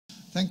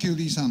Thank you,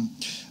 Lisan.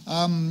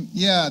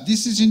 Yeah,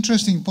 this is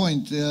interesting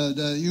point.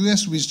 The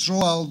US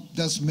withdrawal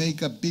does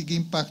make a big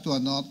impact or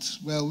not.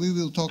 Well, we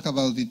will talk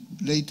about it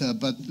later,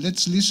 but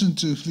let's listen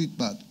to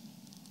Friedbert.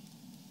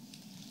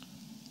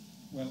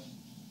 Well,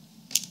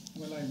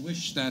 I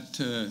wish that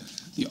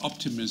the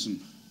optimism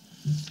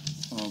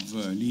of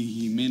Lee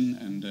Hee-min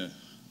and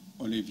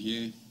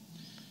Olivier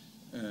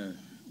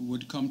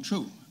would come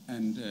true.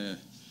 And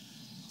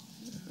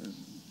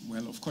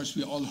well, of course,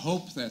 we all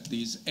hope that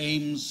these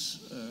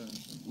aims,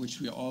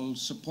 which we all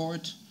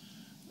support,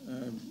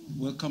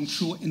 will come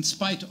true in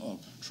spite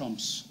of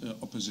Trump's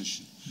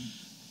opposition.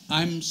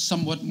 I'm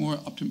somewhat more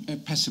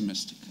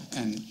pessimistic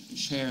and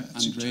share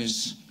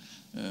Andre's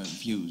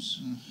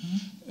views.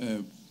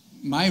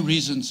 My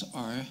reasons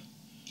are,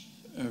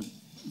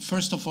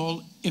 first of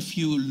all, if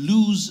you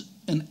lose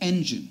an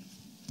engine,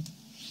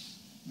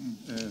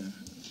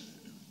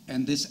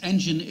 and this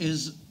engine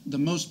is the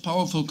most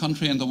powerful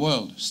country in the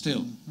world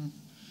still,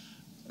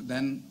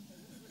 then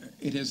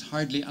it is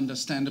hardly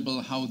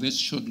understandable how this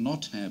should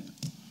not have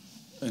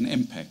an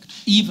impact,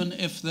 even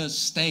if the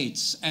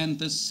states and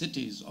the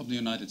cities of the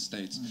United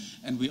States,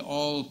 and we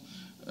all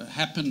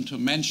happen to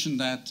mention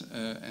that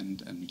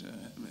and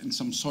in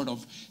some sort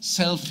of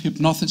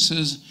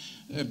self-hypnosis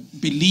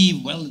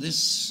believe, well,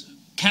 this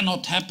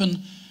cannot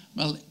happen.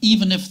 Well,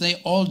 even if they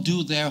all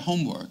do their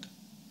homework,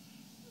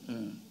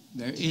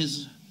 there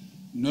is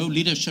no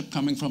leadership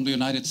coming from the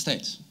United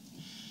States.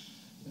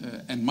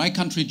 And my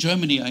country,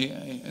 Germany,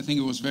 I think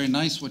it was very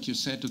nice what you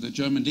said to the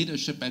German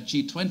leadership at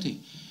G20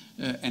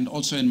 and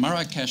also in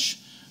Marrakesh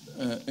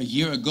a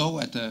year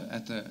ago at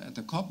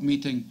the COP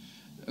meeting.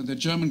 The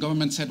German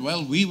government said,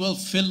 well, we will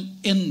fill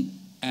in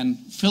and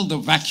fill the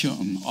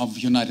vacuum of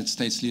United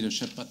States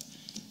leadership. But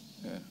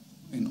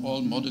in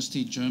all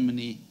modesty,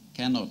 Germany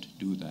cannot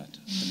do that.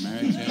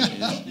 America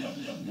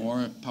is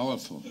more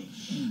powerful.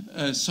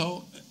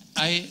 So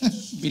I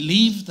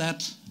believe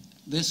that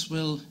this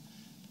will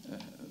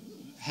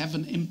have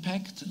an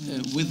impact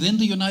within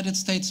the United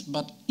States,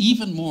 but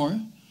even more,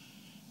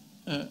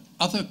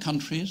 other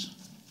countries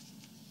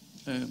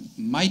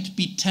might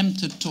be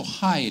tempted to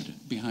hide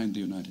behind the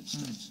United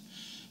States.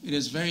 It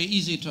is very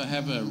easy to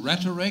have a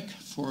rhetoric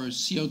for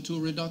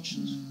CO2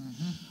 reductions,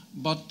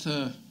 but,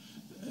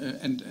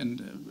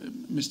 and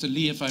Mr.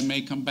 Lee, if I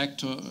may come back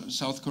to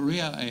South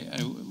Korea,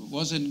 I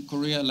was in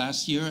Korea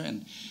last year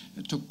and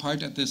took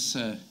part at this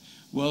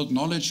World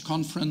Knowledge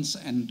Conference,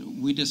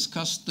 and we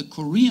discussed the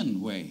Korean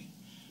way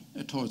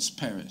towards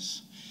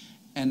Paris.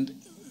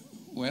 And,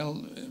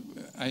 well,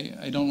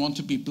 I don't want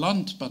to be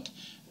blunt, but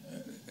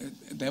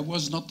there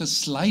was not the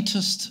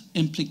slightest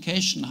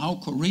implication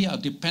how Korea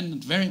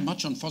depended very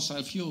much on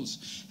fossil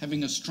fuels,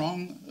 having a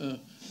strong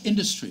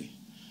industry,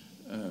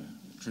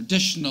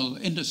 traditional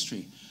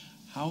industry,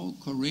 how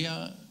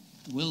Korea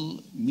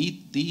will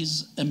meet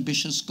these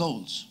ambitious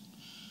goals.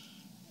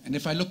 And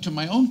if I look to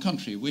my own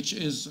country, which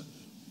is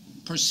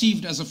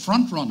perceived as a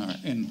front runner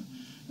in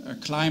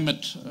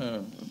climate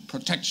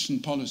protection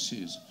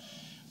policies,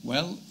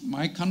 well,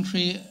 my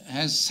country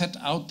has set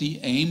out the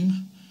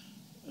aim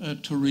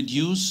to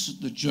reduce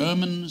the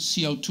German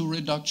CO2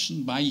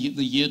 reduction by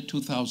the year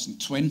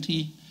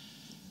 2020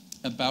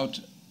 about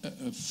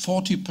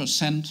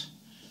 40%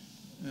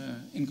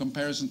 in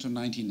comparison to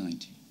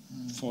 1990,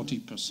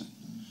 40%.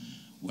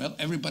 Well,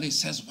 everybody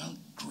says, well,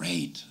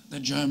 great, the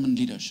German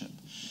leadership.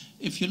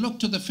 If you look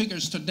to the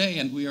figures today,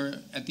 and we are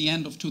at the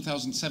end of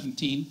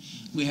 2017,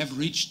 we have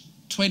reached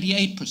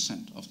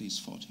 28% of these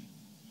 40.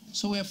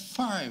 So we are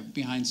far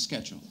behind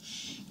schedule.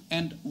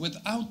 And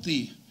without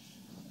the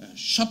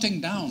shutting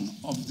down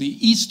of the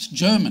East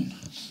German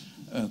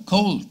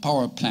coal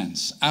power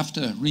plants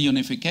after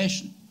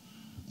reunification,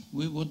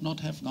 we would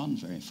not have gone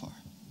very far.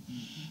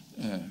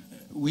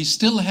 We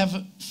still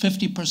have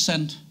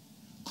 50%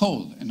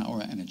 coal in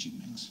our energy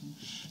mix.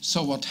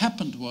 So what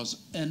happened was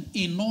an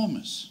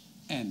enormous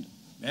and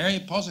very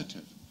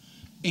positive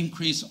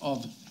increase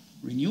of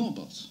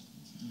renewables,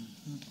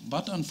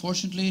 but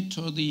unfortunately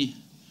to the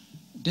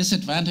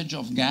disadvantage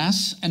of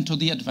gas and to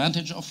the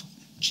advantage of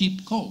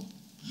cheap coal.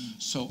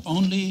 So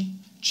only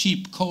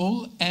cheap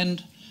coal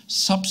and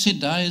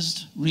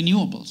subsidized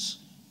renewables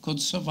could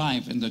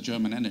survive in the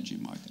German energy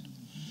market.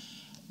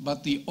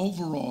 But the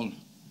overall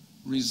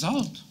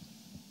result,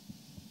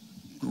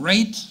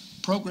 great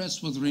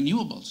progress with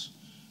renewables,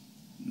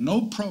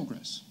 no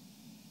progress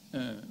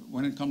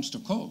when it comes to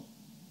coal,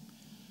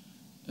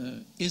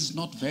 is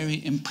not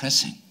very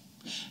impressive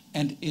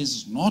and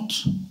is not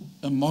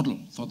a model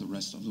for the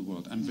rest of the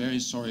world. I'm very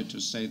sorry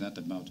to say that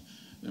about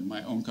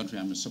my own country.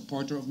 I'm a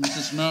supporter of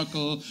Mrs.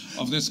 Merkel,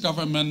 of this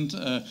government,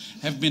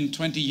 have been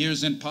 20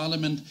 years in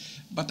parliament,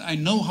 but I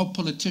know how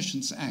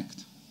politicians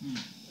act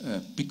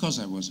because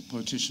I was a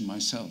politician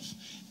myself.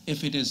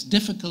 If it is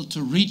difficult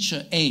to reach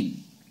an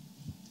aim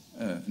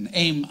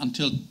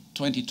until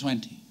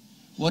 2020,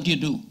 what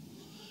do?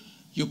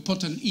 You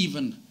put an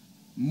even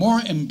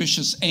more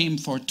ambitious aim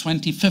for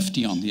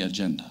 2050 on the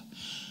agenda.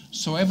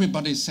 So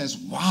everybody says,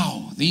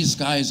 wow, these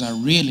guys are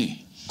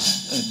really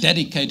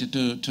dedicated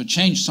to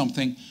change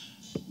something,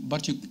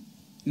 but you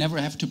never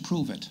have to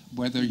prove it,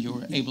 whether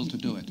you're able to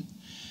do it.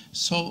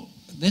 So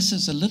this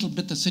is a little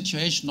bit the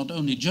situation not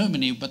only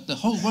Germany, but the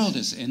whole world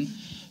is in.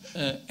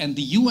 And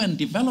the UN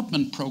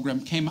Development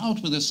Program came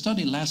out with a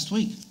study this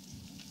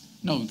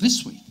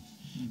week,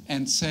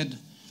 and said,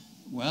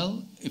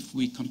 well, if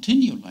we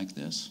continue like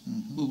this,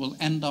 we will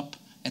end up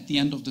at the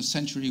end of the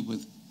century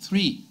with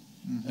 3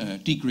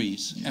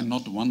 degrees and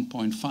not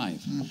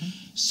 1.5.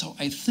 So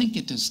I think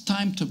it is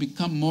time to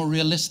become more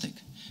realistic.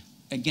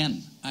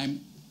 Again,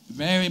 I'm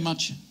very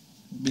much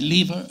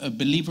a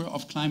believer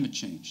of climate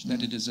change,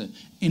 that it is an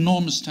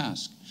enormous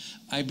task.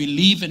 I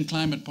believe in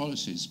climate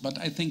policies, but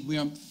I think we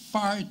are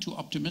far too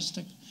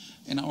optimistic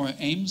in our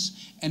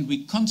aims, and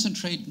we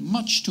concentrate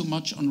much too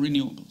much on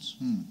renewables.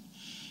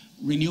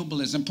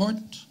 Renewable is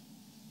important.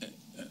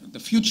 The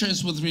future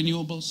is with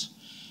renewables.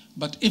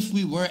 But if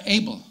we were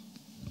able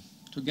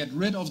to get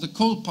rid of the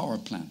coal power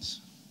plants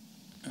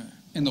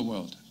in the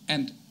world,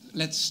 and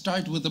let's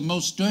start with the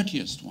most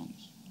dirtiest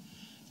ones,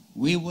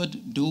 we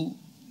would do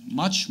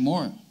much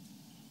more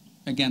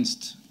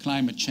against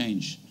climate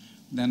change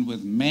than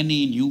with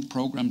many new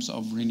programs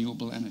of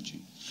renewable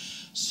energy.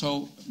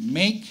 So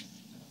make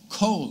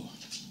coal,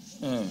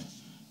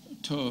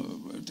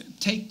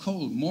 take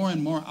coal more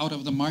and more out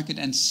of the market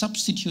and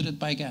substitute it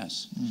by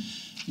gas.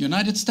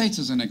 United States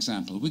is an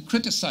example. We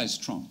criticize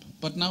Trump,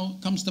 but now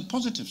comes the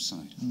positive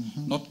side.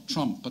 Not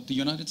Trump, but the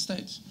United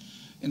States.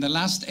 In the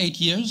last 8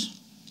 years,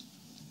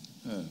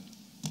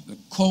 the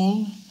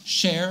coal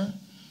share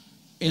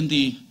in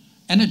the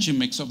energy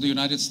mix of the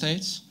United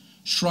States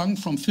shrunk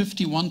from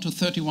 51 to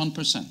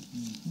 31%.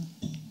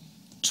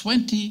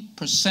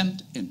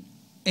 20% in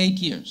 8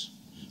 years.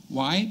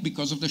 Why?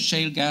 Because of the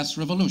shale gas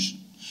revolution.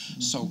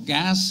 So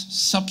gas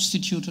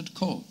substituted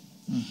coal.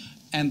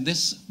 And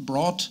this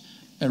brought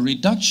a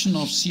reduction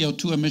of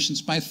CO2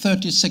 emissions by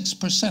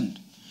 36%.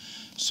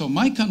 So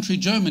my country,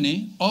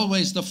 Germany,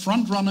 always the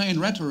front runner in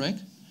rhetoric,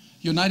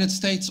 United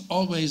States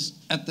always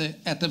at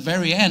the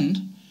very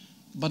end.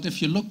 But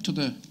if you look to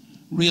the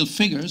real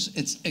figures,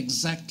 it's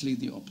exactly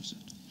the opposite.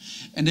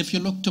 And if you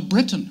look to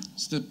Britain,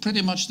 it's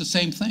pretty much the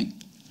same thing.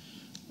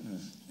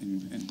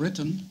 In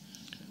Britain,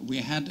 we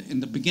had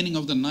in the beginning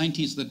of the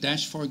 90s the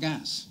dash for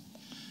gas.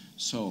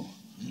 So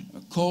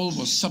coal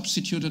was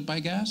substituted by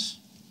gas.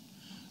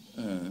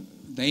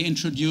 They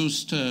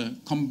introduced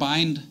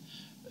combined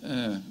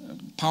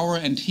power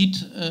and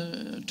heat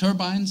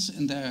turbines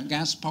in their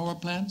gas power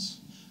plants,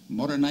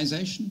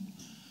 modernization.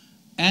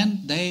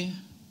 And they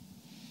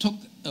took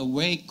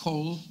away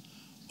coal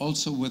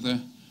also with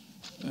a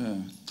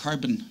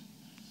carbon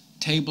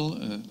table,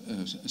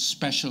 a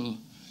special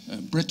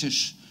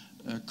British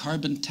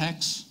carbon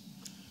tax.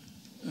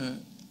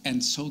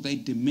 And so they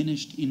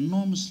diminished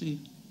enormously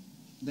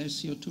their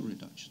CO2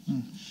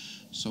 reduction.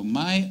 So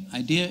my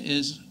idea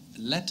is,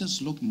 let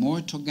us look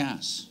more to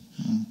gas.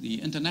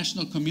 The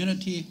international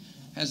community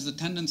has the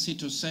tendency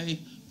to say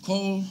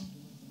coal,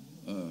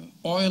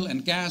 oil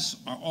and gas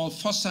are all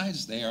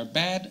fossils, they are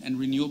bad, and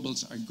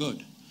renewables are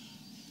good.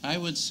 I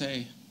would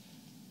say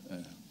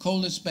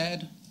coal is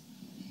bad,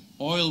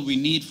 oil we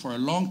need for a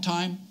long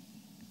time,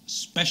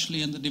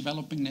 especially in the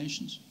developing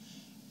nations,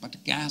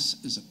 but gas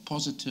is a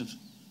positive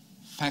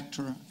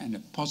factor and a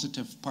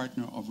positive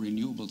partner of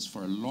renewables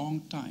for a long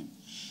time.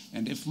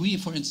 And if we,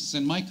 for instance,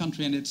 in my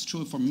country, and it's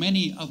true for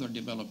many other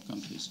developed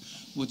countries,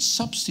 would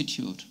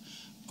substitute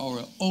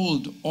our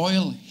old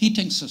oil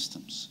heating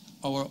systems,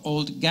 our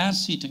old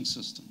gas heating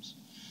systems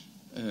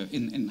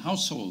in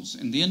households,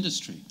 in the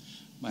industry,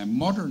 by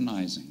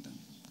modernizing them,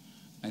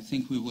 I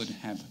think we would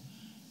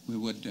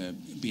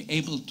be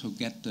able to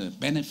get the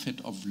benefit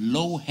of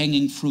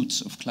low-hanging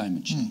fruits of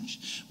climate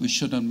change. We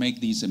shouldn't make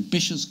these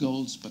ambitious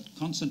goals, but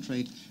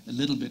concentrate a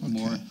little bit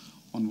more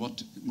on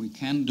what we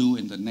can do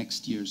in the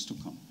next years to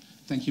come.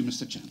 Thank you,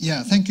 Mr. Chairman.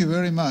 Yeah, thank you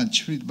very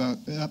much, Friedbert.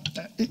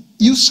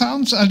 You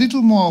sound a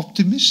little more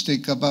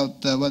optimistic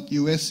about what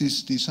US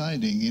is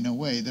deciding, in a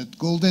way, that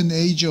golden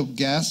age of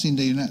gas in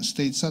the United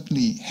States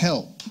certainly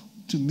help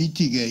to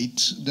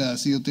mitigate the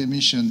CO2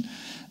 emission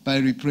by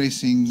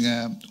replacing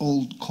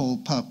old coal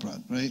power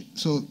plant, right?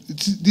 So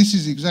this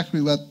is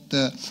exactly what,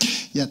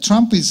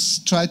 Trump is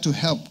trying to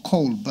help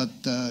coal, but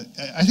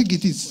I think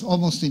it is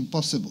almost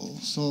impossible.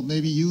 So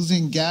maybe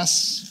using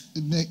gas,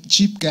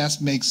 cheap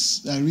gas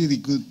makes a really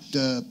good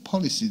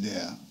policy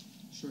there.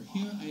 Sure,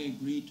 here I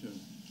agree to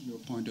your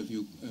point of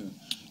view.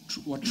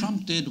 What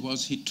Trump did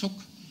was he took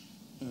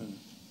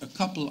a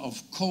couple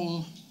of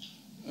coal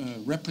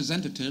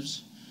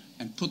representatives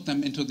and put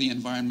them into the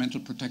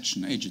Environmental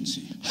Protection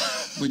Agency,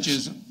 which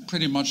is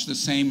pretty much the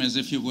same as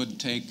if you would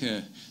take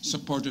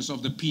supporters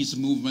of the peace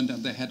movement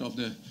at the head of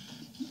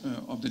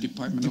the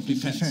Department of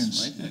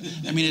Defense.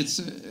 Right? I mean, it's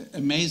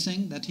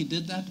amazing that he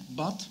did that,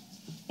 but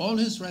all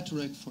his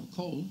rhetoric for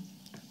coal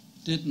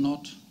did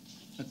not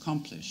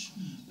accomplish.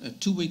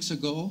 2 weeks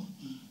ago,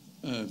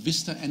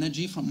 Vista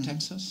Energy from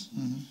Texas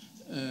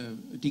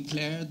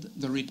declared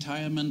the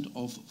retirement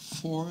of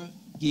 4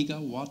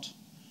 gigawatt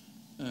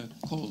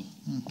coal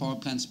power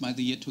plants by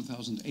the year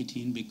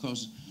 2018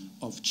 because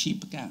of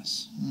cheap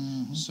gas.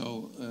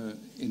 So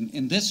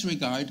in this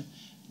regard,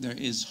 there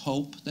is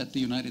hope that the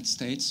United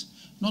States,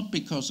 not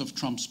because of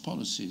Trump's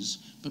policies,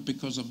 but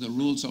because of the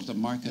rules of the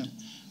market,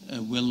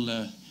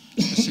 will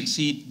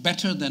succeed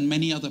better than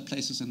many other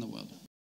places in the world.